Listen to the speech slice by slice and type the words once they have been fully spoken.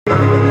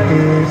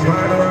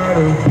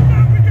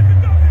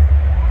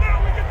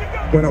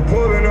When I'm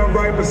pulling up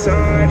right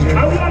beside you,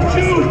 I want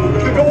you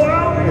to go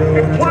out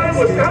and play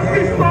with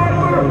every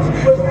fiber,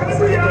 with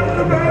every ounce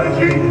of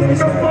energy in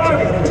your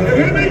body. You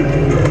hear me?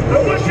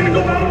 I want you to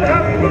go out and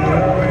have fun.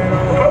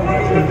 I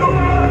want you to go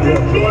out and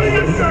enjoy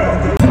yourself.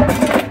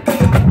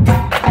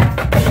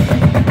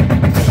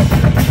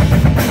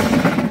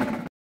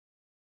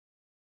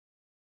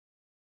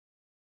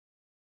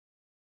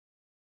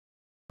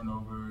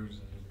 Turnovers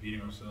and just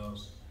beating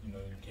ourselves. You know,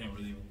 you can't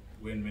really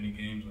win many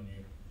games when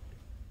you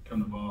turn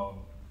the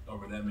ball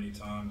over that many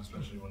times,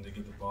 especially when they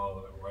get the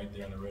ball right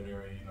there in the red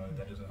area. You know,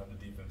 that doesn't help the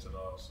defense at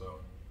all.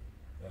 So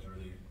that's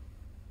really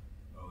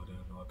all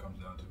it comes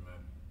down to,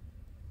 man.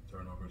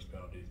 Turnovers,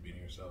 penalties,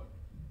 beating yourself.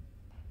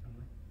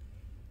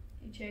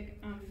 Hey,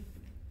 Chig,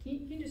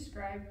 can you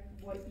describe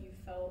what you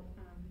felt,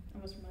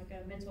 almost from like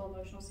a mental,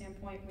 emotional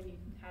standpoint, when you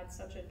had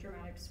such a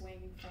dramatic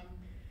swing from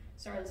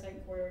start of the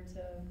second quarter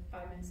to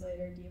 5 minutes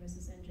later, Demas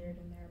is injured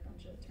and there are a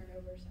bunch of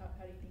turnovers?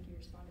 How do you think you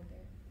responded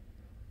there?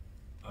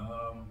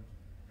 I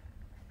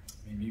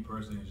mean, me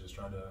personally, just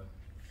try to,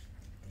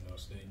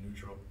 stay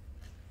neutral,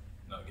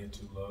 not get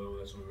too low.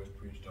 That's what we always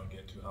preach. Don't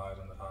get too highs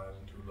on the highs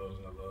and too lows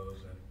on the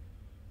lows, and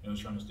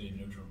just trying to stay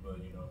neutral.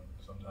 But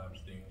sometimes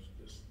things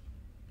just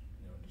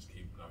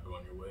keep not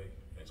going your way.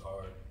 It's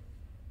hard.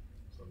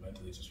 So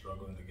mentally, it's a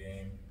struggle in the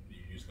game.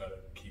 You just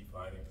gotta keep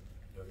fighting.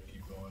 You gotta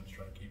keep going. Just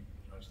trying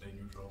to stay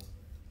neutral,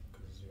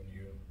 because when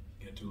you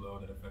get too low,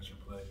 that affects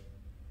your play.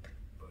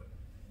 But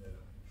yeah.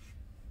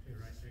 You're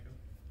right, Jacob.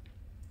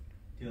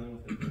 Dealing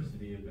with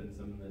adversity have been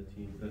some of the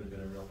teams that have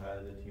been a real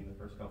highlight of the team the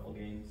first couple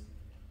games.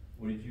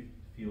 What did you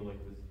feel like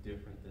was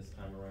different this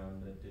time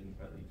around that didn't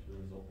quite lead to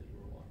the result that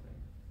you were wanting?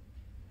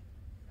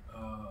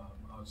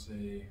 I would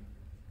say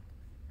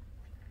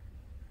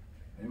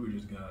maybe we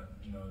just got,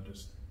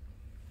 just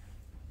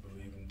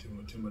believing too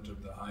much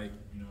of the hype,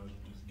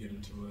 just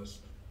getting to us.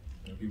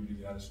 People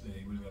just gotta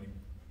stay. We just gotta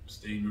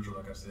stay neutral.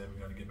 Like I said, we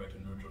gotta get back to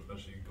neutral,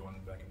 especially going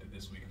back into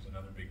this week. It's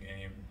another big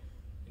game.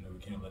 We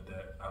can't let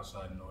that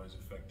outside noise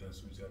affect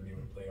us. We just gotta be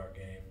able to play our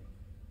game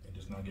and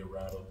just not get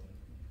rattled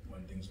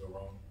when things go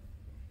wrong.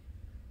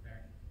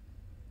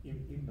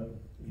 Even though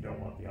you don't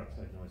want the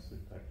outside noise to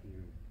affect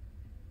you,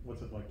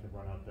 what's it like to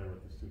run out there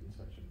with the student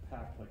section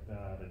packed like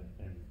that?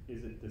 And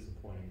is it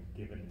disappointing,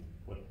 given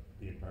what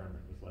the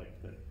environment was like,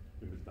 that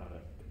it was not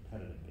a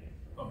competitive game?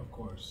 Oh, of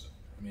course.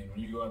 I mean, when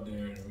you go out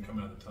there and we come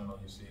out of the tunnel,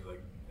 you see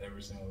like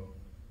every single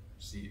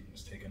seat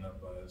is taken up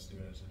by the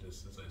students.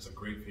 It's a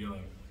great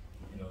feeling,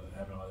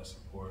 having all that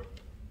support.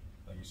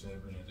 Like you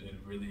said, Brent, it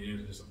really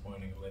is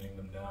disappointing letting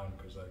them down,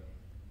 because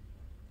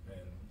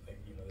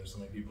there's so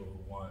many people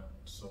who want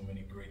so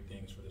many great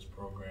things for this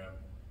program.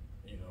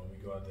 We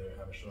go out there and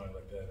have a showing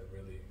like that,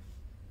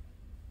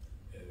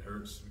 it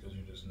hurts, because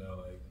you just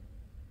know like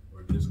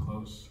we're this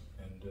close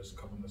and just a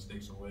couple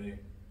mistakes away,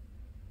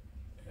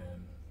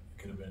 and it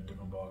could have been a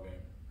different ball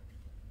game.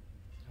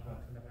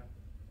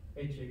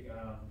 Hey Chig,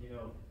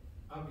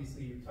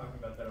 obviously you're talking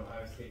about that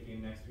Ohio State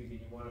game next week, and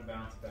you want to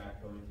bounce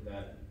back going into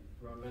that.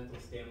 From a mental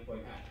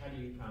standpoint, how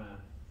do you kind of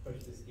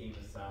push this game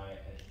aside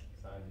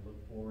and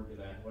look forward to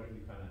that? What have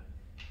you kind of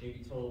maybe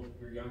told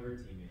your younger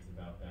teammates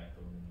about that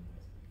going into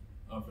this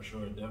week? Oh, for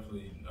sure,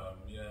 definitely.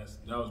 Yes,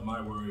 that was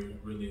my worry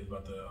really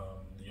about the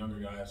younger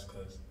guys,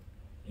 because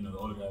the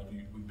older guys,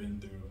 we've been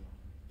through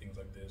things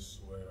like this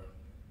where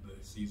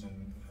the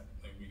season,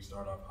 like, we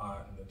start off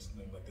hot and then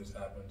something like this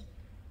happens.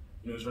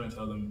 Just trying to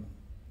tell them,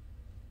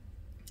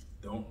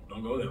 don't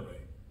go that way.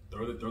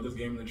 Throw this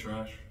game in the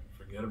trash.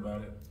 Forget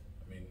about it.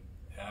 I mean,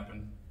 it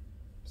happened.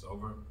 It's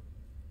over.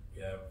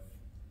 We have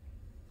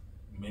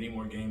many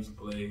more games to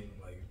play.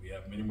 Like, we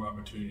have many more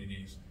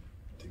opportunities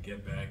to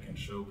get back and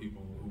show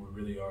people who we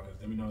really are.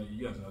 Because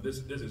you guys know this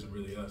isn't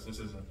really us. This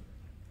is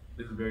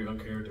very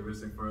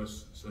uncharacteristic for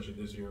us, especially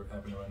this year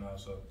happening right now.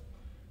 So,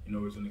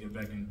 we're just gonna get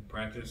back in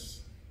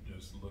practice,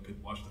 just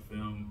watch the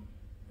film,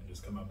 and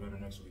just come out better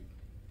next week.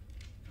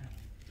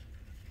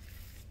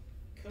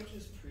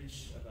 Coaches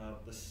preach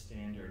about the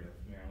standard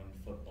of Maryland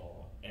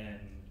football, and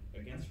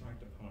against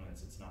ranked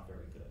opponents, it's not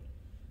very good.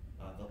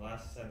 The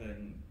last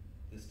 7,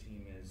 this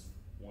team is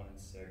 1-6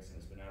 and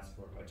has been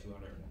outscored by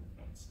 201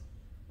 points.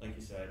 Like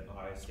you said,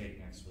 Ohio State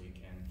next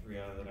week, and 3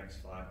 out of the next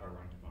 5 are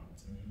ranked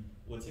opponents. Mm-hmm.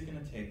 What's it going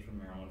to take for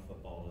Maryland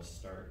football to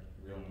start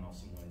reeling off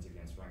some wins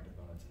against ranked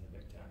opponents in the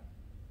Big Ten?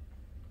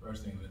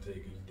 First thing to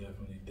take is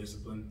definitely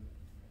discipline.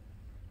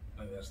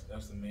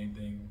 That's the main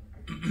thing.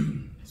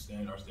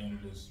 Our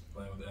standard is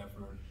playing with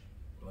effort,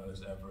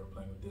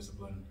 playing with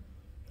discipline.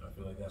 And I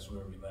feel like that's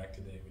where we lack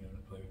today. We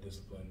didn't play with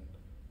discipline,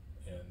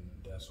 and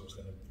that's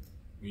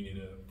we need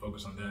to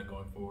focus on that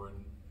going forward,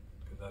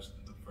 because that's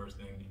the first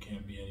thing. You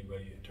can't be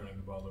anybody turning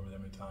the ball over that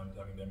many times,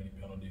 having that many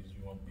penalties.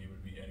 You won't be able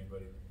to beat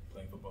anybody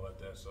playing football like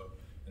that. So,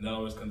 and that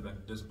always comes back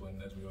to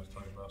discipline, as we always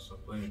talk about. So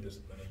playing with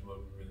discipline is what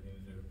we really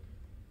need to do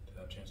to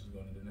have chances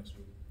going into next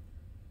week.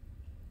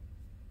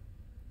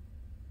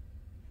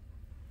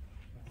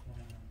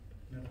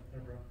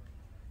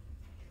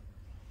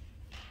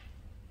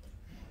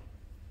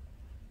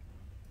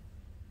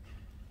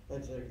 Hey,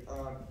 Chig.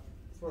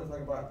 Just want to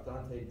talk about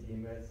Dante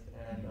Demas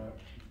and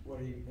what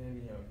he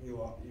and you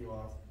lost.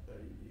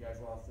 You guys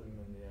lost him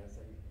in the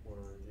second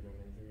quarter due to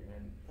an injury.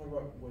 And talk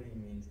about what he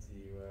means to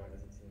you as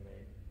a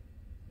teammate.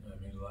 Yeah,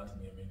 it means a lot to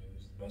me. I mean,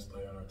 he's the best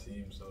player on our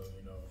team, so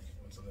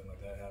when something like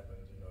that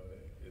happens,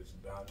 it's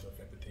bound to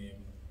affect the team.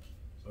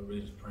 So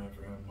really just praying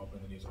for him,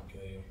 hoping that he's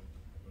okay.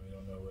 We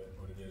don't know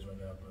what it is right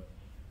now, but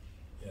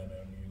yeah,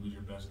 man, when you lose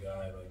your best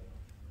guy, like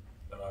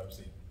that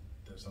obviously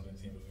does something to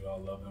the team. But we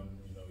all love him.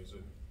 He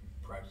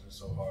practices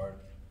so hard.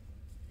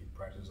 He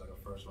practices like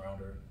a first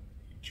rounder.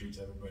 He treats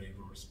everybody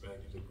with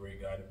respect. He's a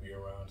great guy to be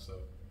around. So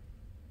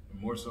it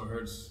more so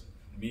hurts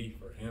me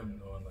for him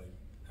knowing like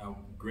how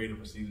great of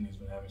a season he's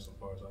been having so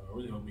far. So I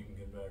really hope he can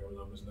get back. I really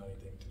hope it's not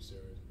anything too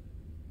serious.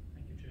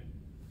 Thank you, Chig.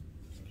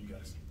 Thank you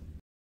guys.